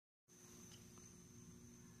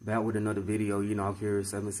Back with another video. I'm here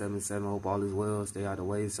 777. Hope all is well. Stay out of the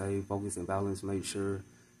way. Safe, focus, and balance. Make sure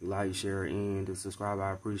you like, share, and to subscribe.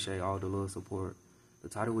 I appreciate all the love support. The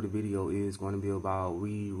title of the video is going to be about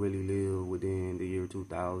we really live within the year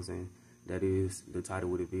 2000. That is the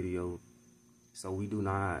title of the video. So we do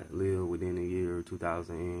not live within the year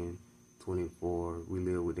 2024. We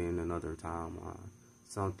live within another timeline.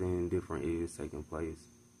 Something different is taking place.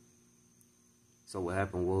 So what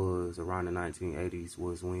happened was around the 1980s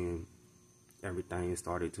was when everything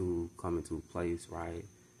started to come into place, right?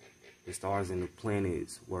 The stars and the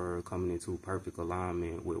planets were coming into perfect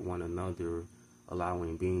alignment with one another,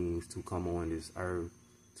 allowing beings to come on this earth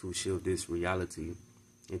to shift this reality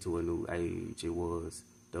into a new age. It was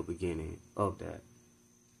the beginning of that.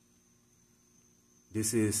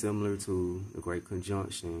 This is similar to the Great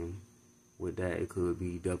Conjunction. With that, it could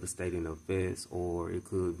be devastating effects, or it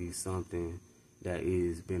could be something that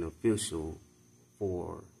is beneficial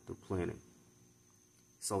for the planet.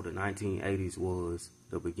 So the 1980s was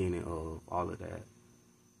the beginning of all of that.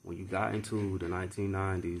 When you got into the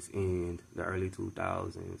 1990s and the early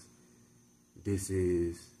 2000s, this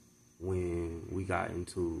is when we got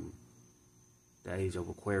into the age of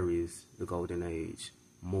Aquarius, the golden age,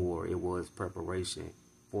 more. It was preparation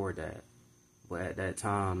for that. But at that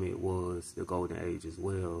time, it was the golden age as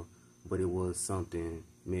well, but it was something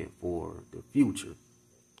meant for the future.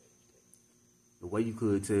 The way you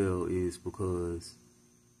could tell is because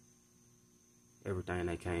everything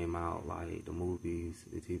that came out, like the movies,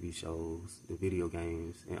 the TV shows, the video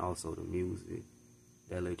games, and also the music,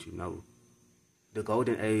 that let you know. The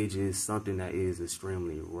golden age is something that is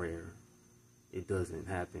extremely rare. It doesn't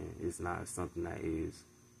happen. It's not something that is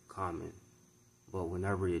common. But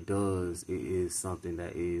whenever it does, it is something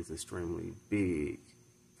that is extremely big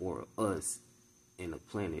for us in the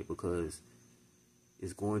planet, because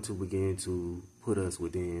it's going to begin to put us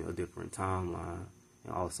within a different timeline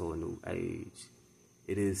and also a new age.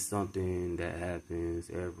 It is something that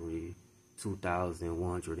happens every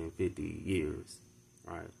 2,150 years,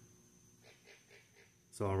 right?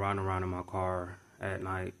 So I'm riding around in my car at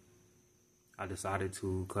night. I decided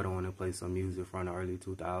to cut on and play some music from the early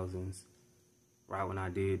 2000s. Right when I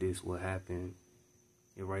did this, what happened?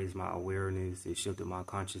 It raised my awareness, it shifted my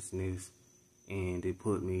consciousness, and it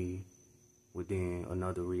put me within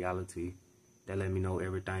another reality that let me know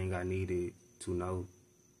everything I needed to know.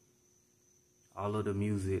 All of the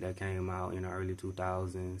music that came out in the early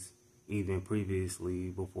 2000s, even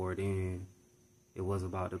previously before then, it was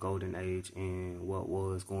about the golden age and what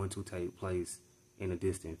was going to take place in the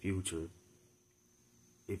distant future.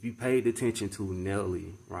 If you paid attention to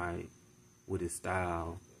Nelly, right, with his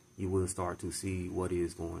style, you will start to see what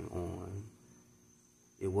is going on.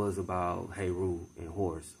 It was about Heru and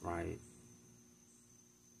Horus, right?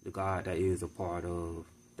 The god that is a part of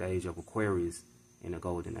the age of Aquarius in the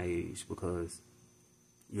golden age, because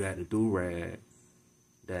you had the do-rag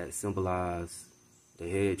that symbolized the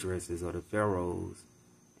headdresses of the pharaohs,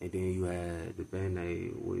 and then you had the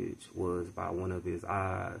band-aid, which was by one of his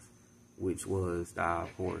eyes, which was the eye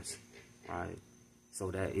of Horus, right?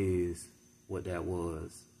 So that is what that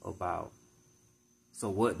was about. So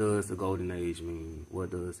what does the golden age mean? What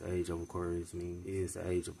does the age of Aquarius mean? It is the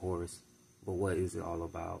age of Horus, but what is it all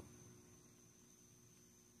about?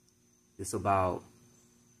 It's about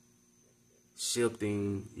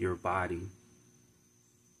shifting your body,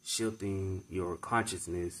 shifting your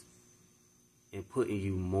consciousness, and putting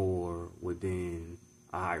you more within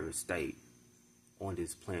a higher state on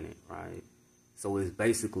this planet, right? So it's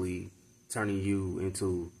basically turning you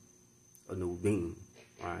into a new being,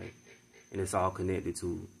 right? And it's all connected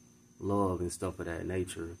to love and stuff of that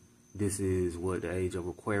nature. This is what the age of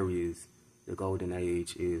Aquarius, the golden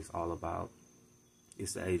age, is all about.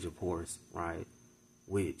 It's the age of Horus, right?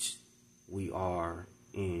 Which we are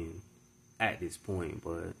in at this point,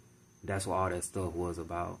 but that's what all that stuff was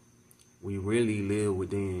about. We really live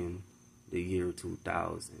within the year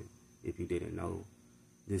 2000, if you didn't know.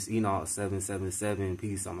 This Enoch 777,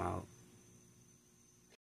 peace, I'm out.